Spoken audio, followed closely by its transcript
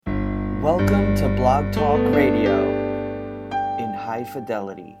Welcome to Blog Talk Radio in high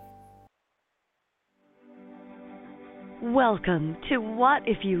fidelity. Welcome to What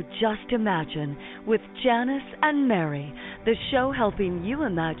If You Just Imagine with Janice and Mary, the show helping you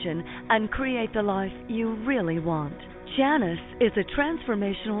imagine and create the life you really want. Janice is a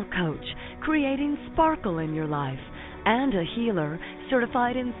transformational coach creating sparkle in your life and a healer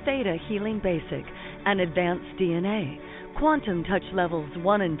certified in Theta Healing Basic and Advanced DNA, Quantum Touch Levels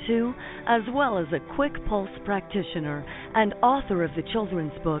 1 and 2, as well as a quick pulse practitioner and author of the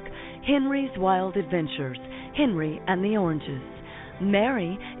children's book, Henry's Wild Adventures, Henry and the Oranges.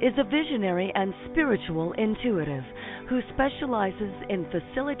 Mary is a visionary and spiritual intuitive who specializes in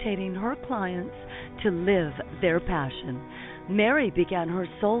facilitating her clients to live their passion. Mary began her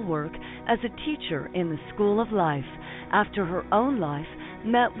soul work as a teacher in the School of Life after her own life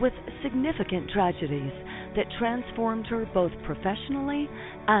met with significant tragedies that transformed her both professionally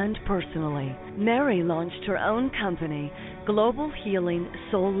and personally. Mary launched her own company, Global Healing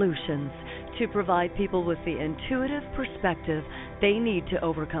Solutions, to provide people with the intuitive perspective they need to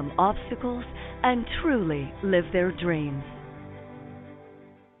overcome obstacles and truly live their dreams.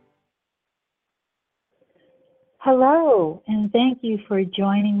 Hello, and thank you for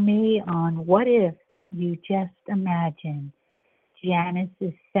joining me on What If You Just Imagine. Janice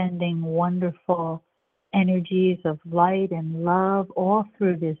is sending wonderful energies of light and love all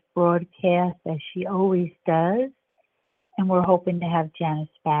through this broadcast, as she always does. And we're hoping to have Janice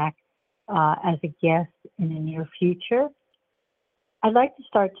back as a guest in the near future. I'd like to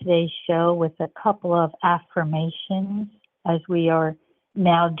start today's show with a couple of affirmations, as we are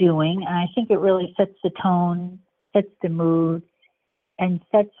now doing. And I think it really sets the tone, sets the mood, and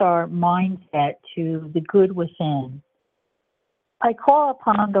sets our mindset to the good within. I call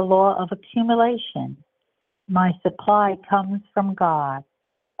upon the law of accumulation. My supply comes from God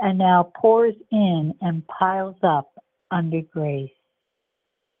and now pours in and piles up under grace.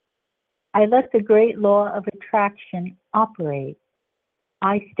 I let the great law of attraction operate.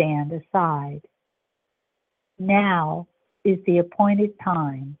 I stand aside. Now is the appointed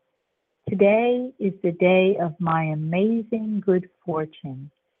time. Today is the day of my amazing good fortune.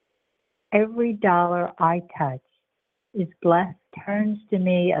 Every dollar I touch is blessed, turns to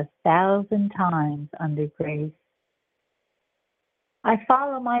me 1,000 times under grace. I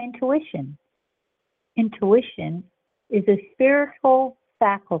follow my intuition. Intuition is a spiritual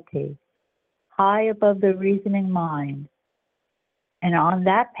faculty high above the reasoning mind, and on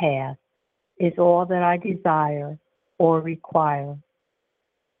that path is all that I desire or require.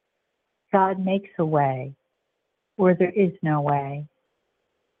 God makes a way where there is no way.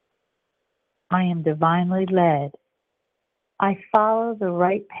 I am divinely led. I follow the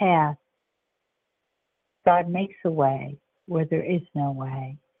right path. God makes a way where there is no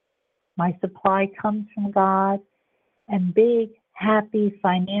way. My supply comes from God, and big, happy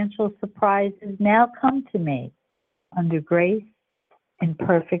financial surprises now come to me under grace in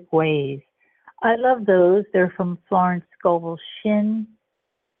perfect ways. I love those. They're from Florence Scovel Shinn,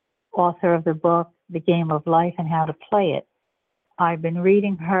 author of the book, The Game of Life and How to Play It. I've been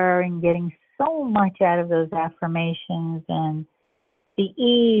reading her and getting so much out of those affirmations and the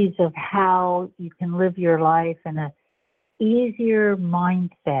ease of how you can live your life in an easier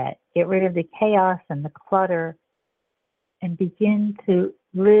mindset. Get rid of the chaos and the clutter and begin to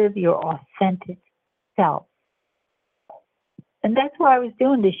live your authentic self. And that's why I was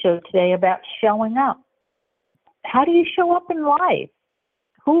doing this show today, about showing up. How do you show up in life?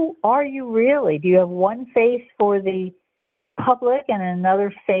 Who are you really? Do you have one face for the public and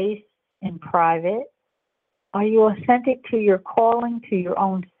another face in private? Are you authentic to your calling, to your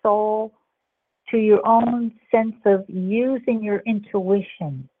own soul, to your own sense of using your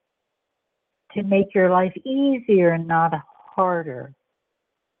intuition to make your life easier and not harder?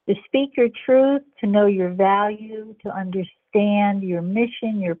 To speak your truth, to know your value, to understand your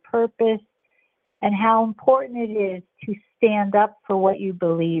mission, your purpose, and how important it is to stand up for what you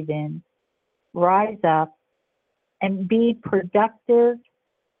believe in, rise up, and be productive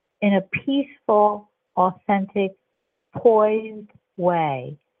in a peaceful, authentic, poised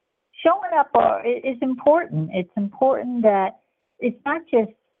way. Showing up is important. It's important that it's not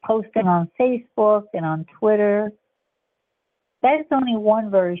just posting on Facebook and on Twitter. That is only one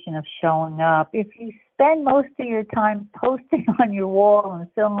version of showing up. If you spend most of your time posting on your wall and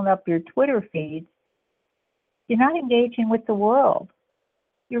filling up your Twitter feeds, you're not engaging with the world.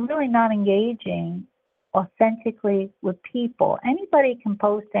 You're really not engaging authentically with people. Anybody can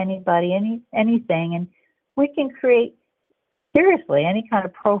post anything, and we can create, seriously, any kind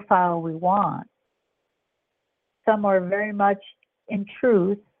of profile we want. Some are very much in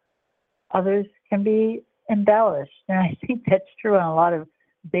truth, Others can be embellished. And I think that's true on a lot of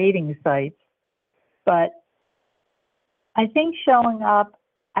dating sites. But I think showing up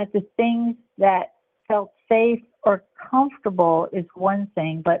at the things that felt safe or comfortable is one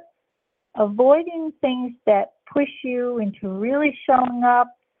thing, but avoiding things that push you into really showing up,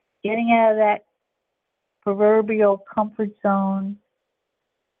 getting out of that proverbial comfort zone,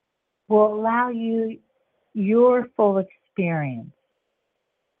 will allow you your full experience.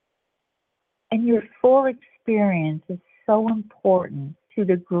 And your full experience is so important to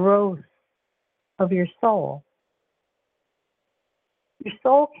the growth of your soul. Your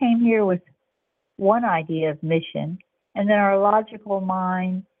soul came here with one idea of mission, and then our logical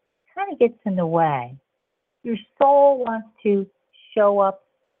mind kind of gets in the way. Your soul wants to show up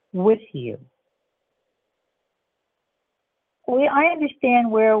with you. I understand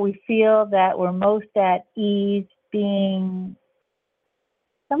where we feel that we're most at ease being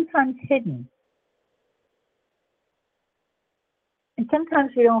sometimes hidden. And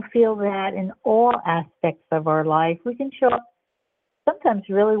sometimes we don't feel that in all aspects of our life. We can show up sometimes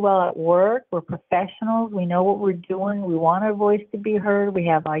really well at work. We're professionals. We know what we're doing. We want our voice to be heard. We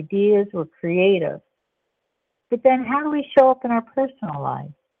have ideas. We're creative. But then how do we show up in our personal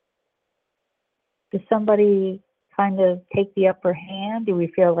life? Does somebody kind of take the upper hand? Do we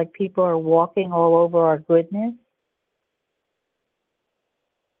feel like people are walking all over our goodness?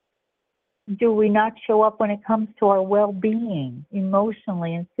 Do we not show up when it comes to our well-being,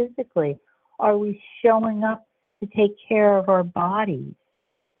 emotionally and physically? Are we showing up to take care of our bodies?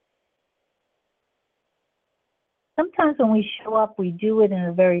 Sometimes when we show up, we do it in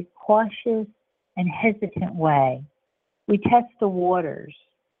a very cautious and hesitant way. We test the waters.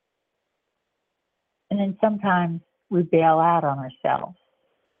 And then sometimes we bail out on ourselves.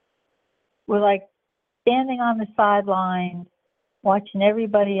 We're like standing on the sidelines, watching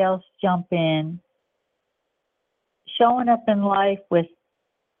everybody else jump in, showing up in life with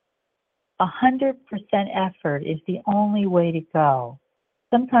 100% effort is the only way to go.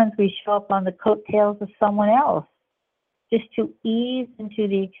 Sometimes we show up on the coattails of someone else just to ease into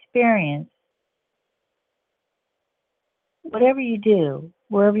the experience. Whatever you do,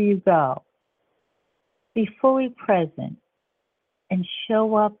 wherever you go, be fully present and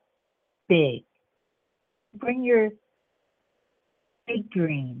show up big. Bring your big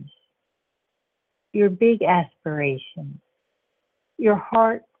dreams, your big aspirations, your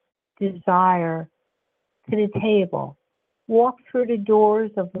heart's desire to the table. Walk through the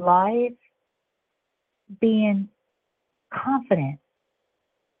doors of life being confident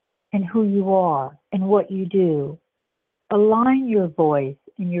in who you are and what you do. Align your voice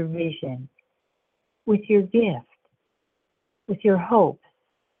and your vision with your gift, with your hopes.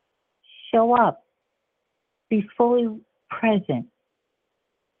 Show up. Be fully present.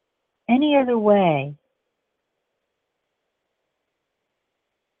 Any other way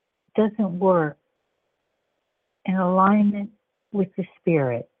doesn't work in alignment with the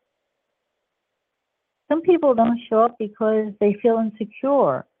spirit. Some people don't show up because they feel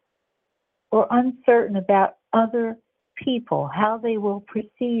insecure or uncertain about other people, how they will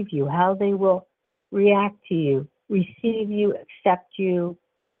perceive you, how they will react to you, receive you, accept you,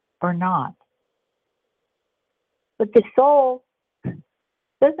 or not. But the soul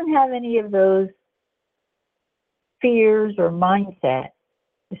doesn't have any of those fears or mindset.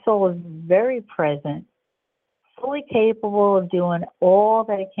 The soul is very present, fully capable of doing all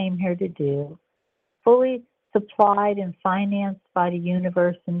that it came here to do, fully supplied and financed by the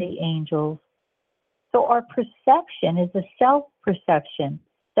universe and the angels. So our perception is a self-perception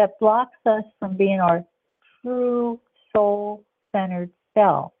that blocks us from being our true soul-centered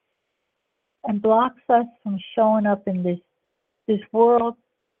self and blocks us from showing up in this world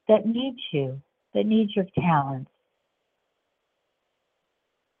that needs you, that needs your talents.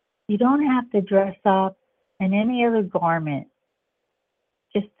 You don't have to dress up in any other garment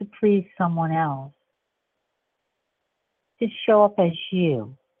just to please someone else. Just show up as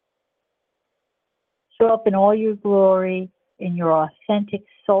you. Show up in all your glory, in your authentic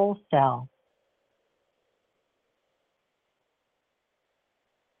soul self.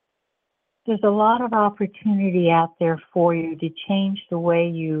 There's a lot of opportunity out there for you to change the way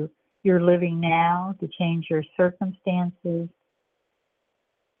you're living now, to change your circumstances,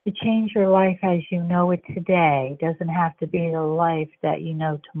 to change your life as you know it today. It doesn't have to be the life that you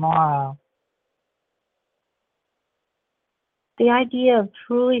know tomorrow. The idea of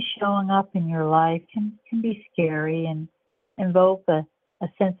truly showing up in your life can be scary and invoke a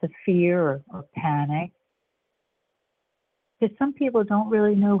sense of fear or panic. Because some people don't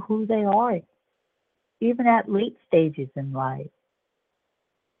really know who they are, even at late stages in life.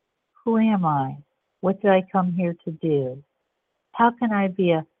 Who am I? What did I come here to do? How can I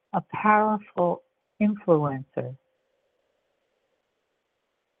be a powerful influencer?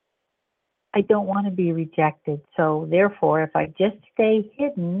 I don't want to be rejected. So therefore, if I just stay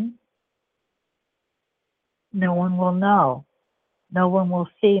hidden, no one will know. No one will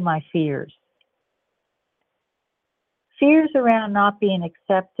see my fears. Fears around not being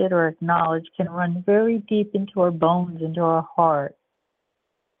accepted or acknowledged can run very deep into our bones, into our heart.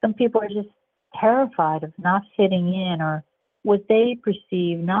 Some people are just terrified of not fitting in or what they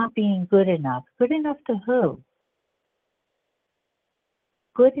perceive not being good enough. Good enough to who?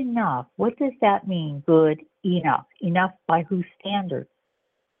 Good enough. What does that mean, good enough? Enough by whose standards?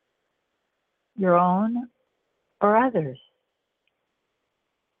 Your own or others?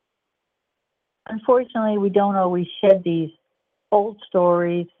 Unfortunately, we don't always shed these old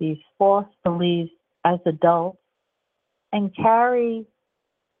stories, these false beliefs as adults, and carry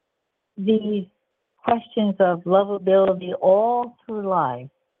these questions of lovability all through life.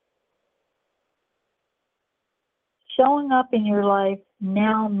 Showing up in your life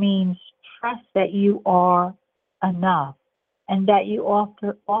now means trust that you are enough and that you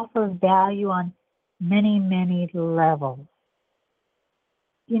offer value on many, many levels.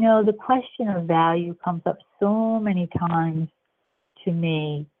 You know, the question of value comes up so many times to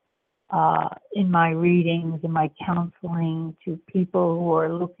me in my readings, in my counseling, to people who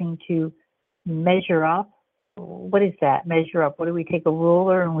are looking to measure up. What is that, measure up? What do we take a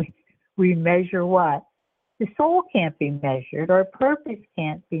ruler and we measure what? The soul can't be measured. Our purpose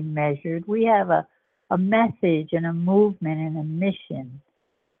can't be measured. We have a message and a movement and a mission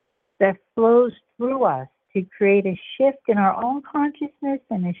that flows through us to create a shift in our own consciousness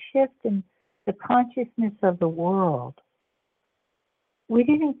and a shift in the consciousness of the world. We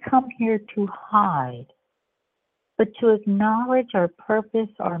didn't come here to hide, but to acknowledge our purpose,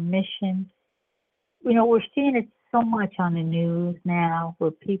 our mission. You know, we're seeing it so much on the news now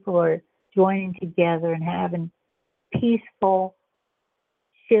where people are joining together and having peaceful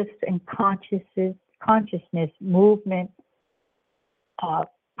shifts in consciousness movement,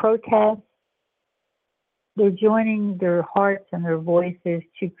 protests. They're joining their hearts and their voices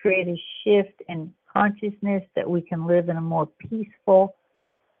to create a shift in consciousness that we can live in a more peaceful,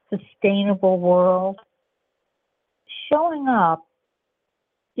 sustainable world. Showing up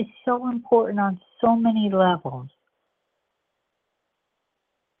is so important on so many levels.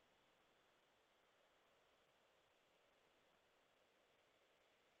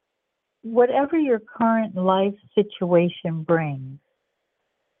 Whatever your current life situation brings,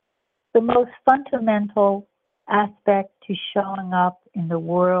 the most fundamental aspect to showing up in the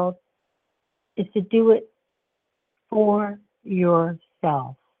world is to do it for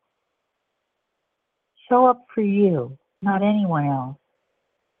yourself. Show up for you, not anyone else.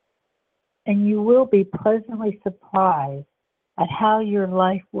 And you will be pleasantly surprised at how your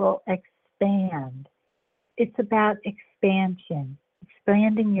life will expand. It's about expansion,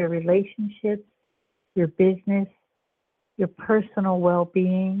 expanding your relationships, your business, your personal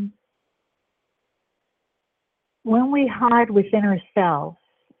well-being. When we hide within ourselves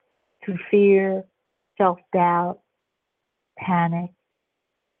through fear, self-doubt, panic,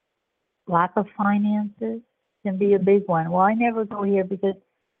 lack of finances can be a big one. Well, I never go here because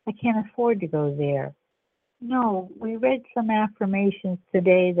I can't afford to go there. No, we read some affirmations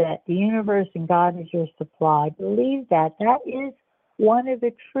today that the universe and God is your supply. Believe that. That is one of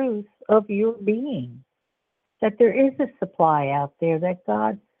the truths of your being, that there is a supply out there, that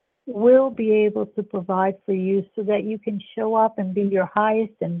God will be able to provide for you so that you can show up and be your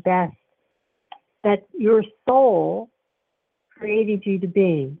highest and best, that your soul created you to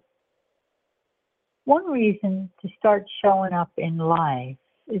be. One reason to start showing up in life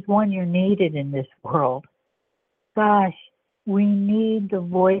is one, you're needed in this world. Gosh, we need the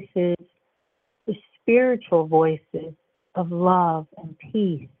voices, the spiritual voices of love and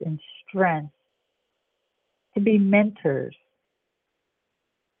peace and strength, to be mentors,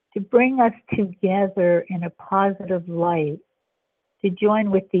 to bring us together in a positive light, to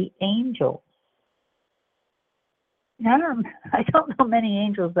join with the angels. Now, I don't know many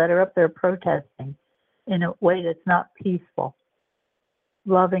angels that are up there protesting in a way that's not peaceful,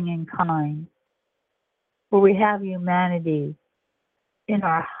 loving and kind, where we have humanity in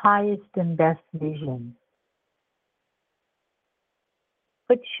our highest and best vision.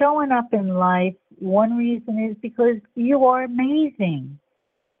 But showing up in life, one reason is because you are amazing.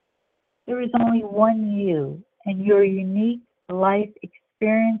 There is only one you, and your unique life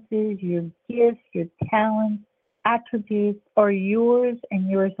experiences, your gifts, your talents, attributes are yours and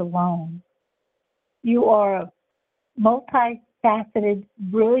yours alone. You are a multifaceted multifaceted,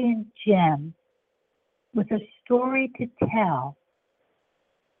 brilliant gem with a story to tell.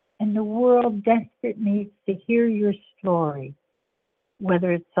 And the world desperate needs to hear your story,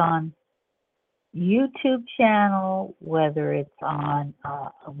 whether it's on YouTube channel, whether it's on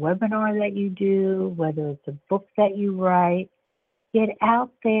a webinar that you do, whether it's a book that you write. Get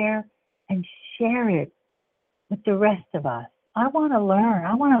out there and share it with the rest of us. I want to learn.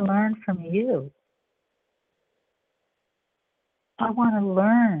 I want to learn from you. I want to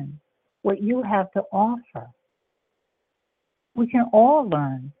learn what you have to offer. We can all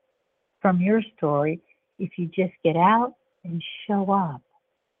learn from your story if you just get out and show up.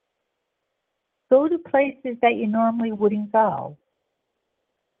 Go to places that you normally wouldn't go.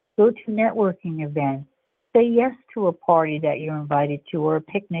 Go to networking events. Say yes to a party that you're invited to, or a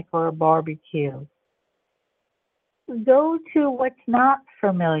picnic or a barbecue. Go to what's not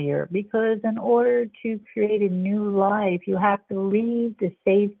familiar, because in order to create a new life, you have to leave the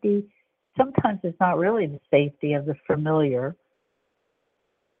safety. Sometimes it's not really the safety of the familiar,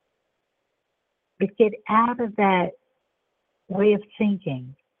 but get out of that way of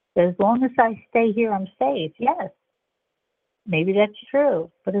thinking. That as long as I stay here, I'm safe. Yes, maybe that's true,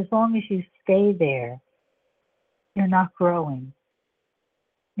 but as long as you stay there, you're not growing.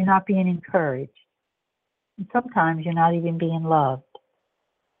 You're not being encouraged. And sometimes you're not even being loved.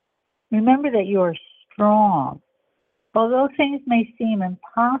 Remember that you are strong. Although things may seem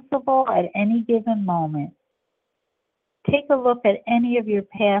impossible at any given moment, take a look at any of your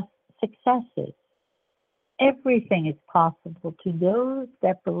past successes. Everything is possible to those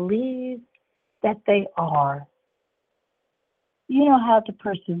that believe that they are. You know how to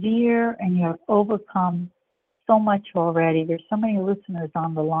persevere, and you have overcome so much already. There's so many listeners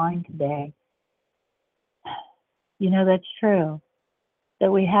on the line today. You know that's true,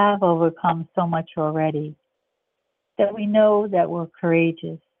 that we have overcome so much already, that we know that we're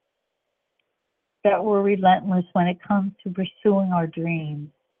courageous, that we're relentless when it comes to pursuing our dreams.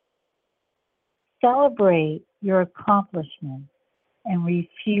 Celebrate your accomplishments and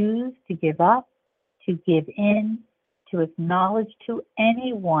refuse to give up, to give in, to acknowledge to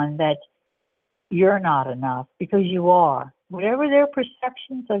anyone that you're not enough, because you are. Whatever their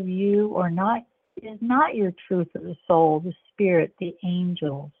perceptions of you or not is not your truth of the soul, the spirit, the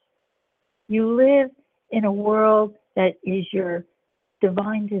angels. You live in a world that is your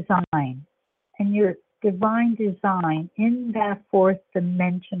divine design, and your divine design in that fourth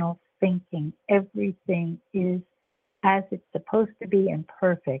dimensional thinking, everything is as it's supposed to be and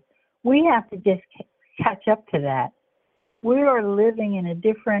perfect. We have to just catch up to that. We are living in a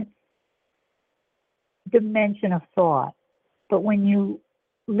different dimension of thought. But when you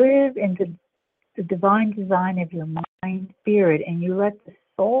live in the divine design of your mind, spirit, and you let the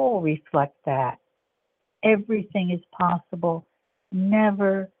soul reflect that, everything is possible.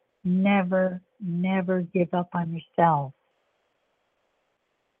 Never, never, never give up on yourself.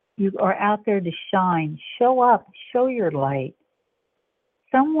 You are out there to shine. Show up. Show your light.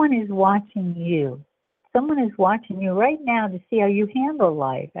 Someone is watching you. Someone is watching you right now to see how you handle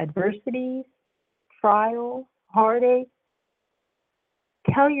life, adversities, trials, heartache.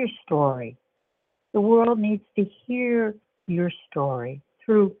 Tell your story. The world needs to hear your story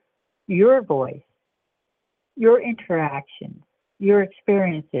through your voice, your interactions, your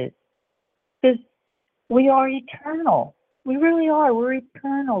experiences. Because we are eternal. We really are. We're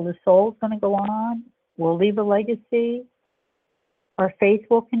eternal. The soul's going to go on. We'll leave a legacy. Our faith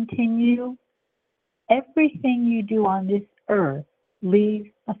will continue. Everything you do on this earth leaves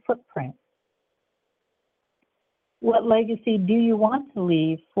a footprint. What legacy do you want to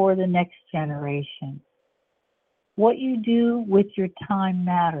leave for the next generation? What you do with your time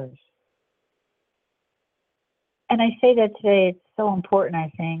matters. And I say that today, it's so important,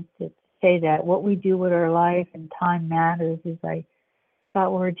 I think, to say that what we do with our life and time matters. Is I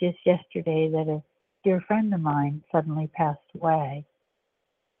got word just yesterday that a dear friend of mine suddenly passed away.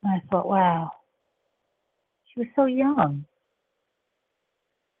 And I thought, wow, she was so young.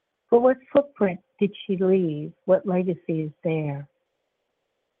 But what footprint did she leave? What legacy is there?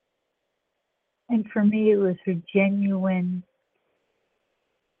 And for me, it was her genuine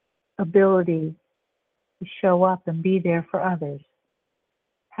ability to show up and be there for others.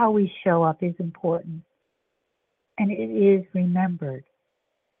 How we show up is important. And it is remembered.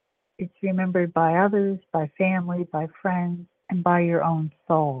 It's remembered by others, by family, by friends, and by your own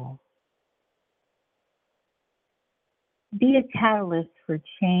soul. Be a catalyst for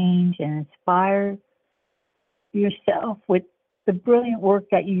change and inspire yourself with the brilliant work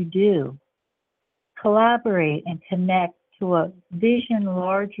that you do. Collaborate and connect to a vision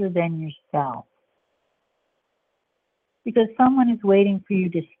larger than yourself. because someone is waiting for you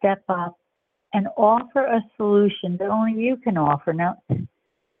to step up and offer a solution that only you can offer. Now,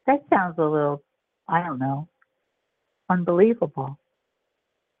 that sounds a little, I don't know, unbelievable.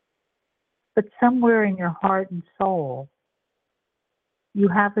 But somewhere in your heart and soul, you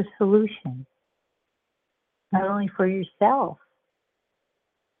have a solution, not only for yourself,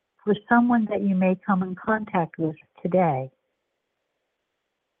 for someone that you may come in contact with today.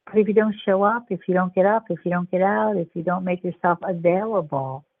 But if you don't show up, if you don't get up, if you don't get out, if you don't make yourself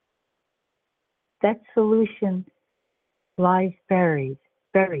available, that solution lies buried,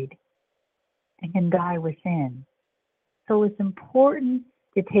 and can die within. So it's important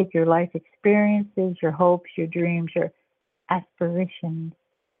to take your life experiences, your hopes, your dreams, your aspirations,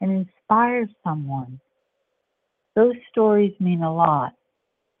 and inspire someone. Those stories mean a lot,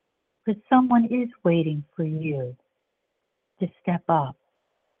 because someone is waiting for you to step up,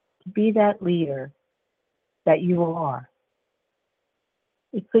 to be that leader that you are.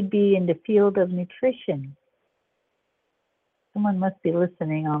 It could be in the field of nutrition. Someone must be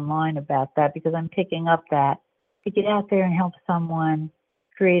listening online about that, because I'm picking up that, to get out there and help someone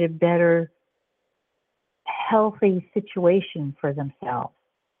create a better, healthy situation for themselves,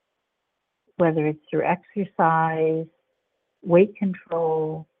 whether it's through exercise, weight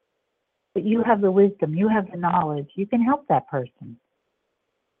control. But you have the wisdom, you have the knowledge, you can help that person.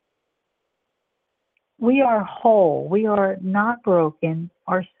 We are whole. We are not broken.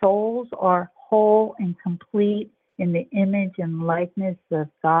 Our souls are whole and complete in the image and likeness of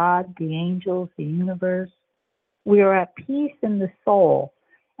God, the angels, the universe. We are at peace in the soul.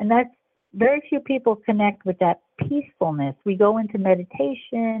 And that's, very few people connect with that peacefulness. We go into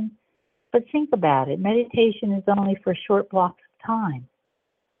meditation, but think about it. Meditation is only for short blocks of time,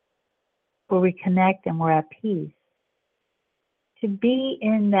 where we connect and we're at peace. To be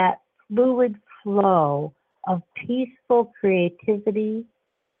in that fluid flow of peaceful creativity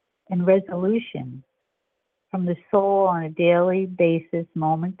and resolution from the soul on a daily basis,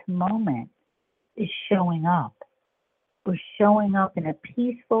 moment to moment, is showing up. We're showing up in a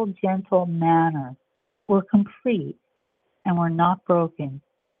peaceful, gentle manner. We're complete and we're not broken.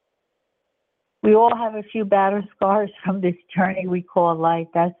 We all have a few battle scars from this journey we call life,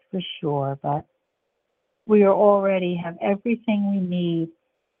 that's for sure, but we are already have everything we need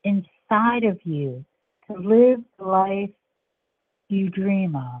inside of you to live the life you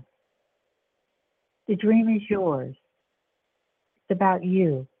dream of. The dream is yours. It's about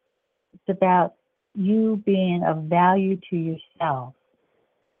you. It's about you being of value to yourself.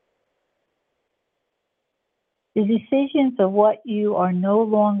 The decisions of what you are no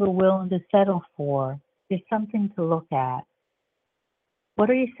longer willing to settle for is something to look at. What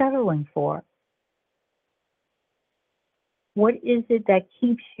are you settling for? What is it that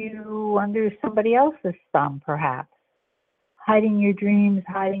keeps you under somebody else's thumb, perhaps? Hiding your dreams,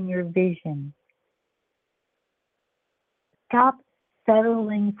 hiding your vision. Stop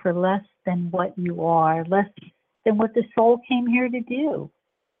settling for less than what you are, less than what the soul came here to do.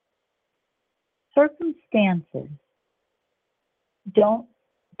 Circumstances don't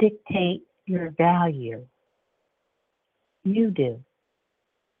dictate your value. You do.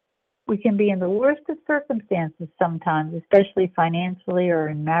 We can be in the worst of circumstances sometimes, especially financially or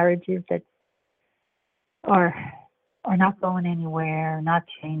in marriages that are not going anywhere, not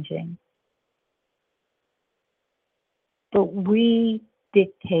changing. But we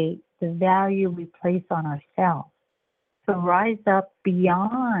dictate the value we place on ourselves. So rise up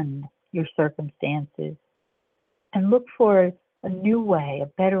beyond your circumstances and look for a new way, a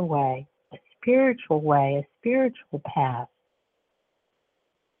better way, a spiritual path.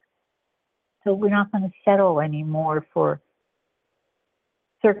 So we're not going to settle anymore for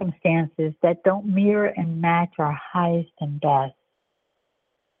circumstances that don't mirror and match our highest and best.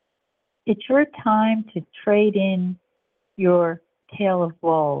 It's your time to trade in your tale of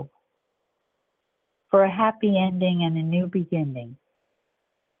woe for a happy ending and a new beginning.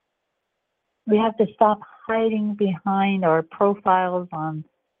 We have to stop hiding behind our profiles on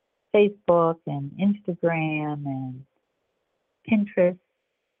Facebook and Instagram and Pinterest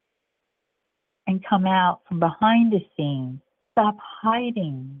and come out from behind the scenes. Stop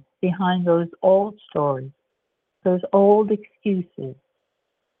hiding behind those old stories, those old excuses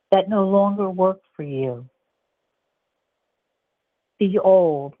that no longer work for you. Be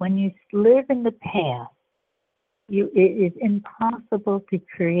old. When you live in the past, it is impossible to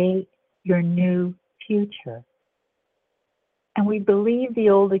create your new future. And we believe the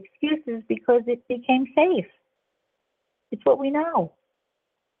old excuses because it became safe. It's what we know.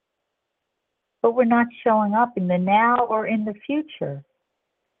 But we're not showing up in the now or in the future.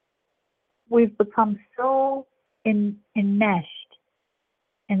 We've become so enmeshed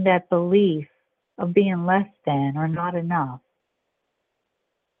in that belief of being less than or not enough,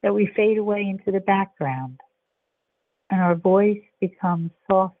 that we fade away into the background and our voice becomes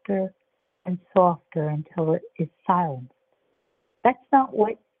softer and softer until it is silenced. That's not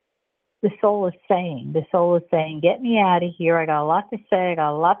what the soul is saying. The soul is saying, get me out of here. I got a lot to say. I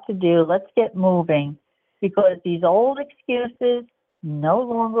got a lot to do. Let's get moving, because these old excuses no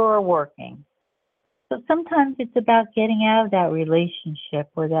longer are working. So sometimes it's about getting out of that relationship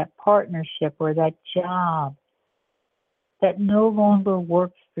or that partnership or that job that no longer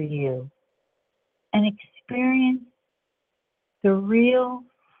works for you, and experience the real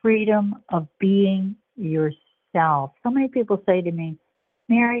freedom of being yourself. So many people say to me,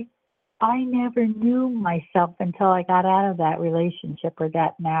 Mary, I never knew myself until I got out of that relationship or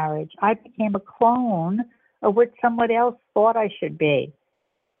that marriage. I became a clone of what someone else thought I should be.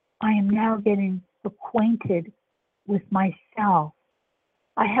 I am now getting acquainted with myself.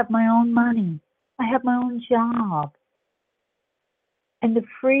 I have my own money. I have my own job. And the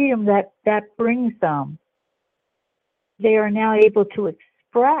freedom that brings them, they are now able to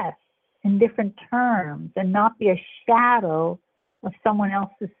express in different terms and not be a shadow of someone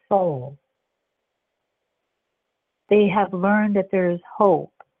else's soul. They have learned that there is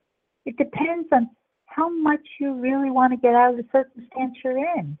hope. It depends on how much you really want to get out of the circumstance you're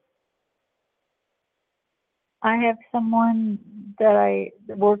in. I have someone that I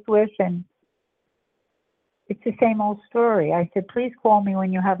worked with, and it's the same old story. I said, please call me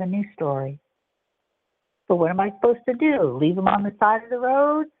when you have a new story. So what am I supposed to do? Leave him on the side of the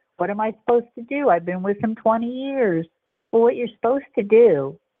road? What am I supposed to do? I've been with him 20 years. Well, what you're supposed to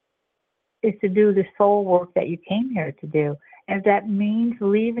do is to do the soul work that you came here to do. And if that means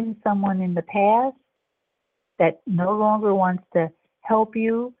leaving someone in the past that no longer wants to help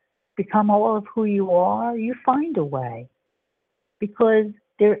you become all of who you are, you find a way. Because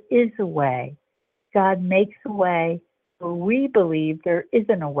there is a way. God makes a way where we believe there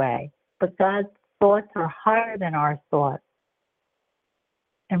isn't a way. But God's thoughts are higher than our thoughts.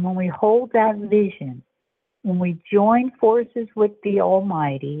 And when we hold that vision, when we join forces with the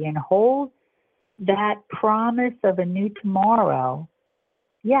Almighty and hold that promise of a new tomorrow,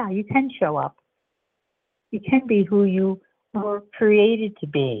 yeah, you can show up. You can be who you were created to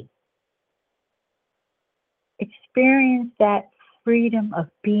be. Experience that freedom of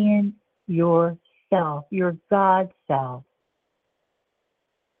being yourself, your God self,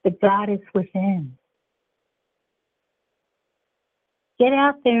 the goddess within. Get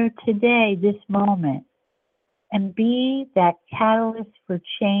out there today, this moment, and be that catalyst for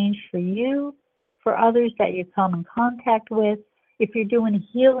change for you, for others that you come in contact with. If you're doing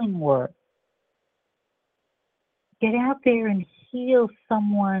healing work, get out there and heal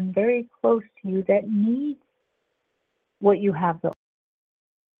someone very close to you that needs what you have.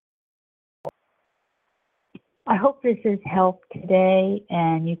 I hope this has helped today,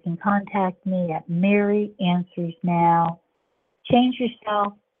 and you can contact me at Mary Answers Now. Change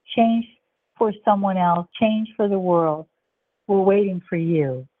yourself, change for someone else, change for the world. We're waiting for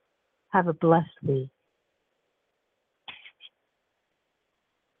you. Have a blessed week.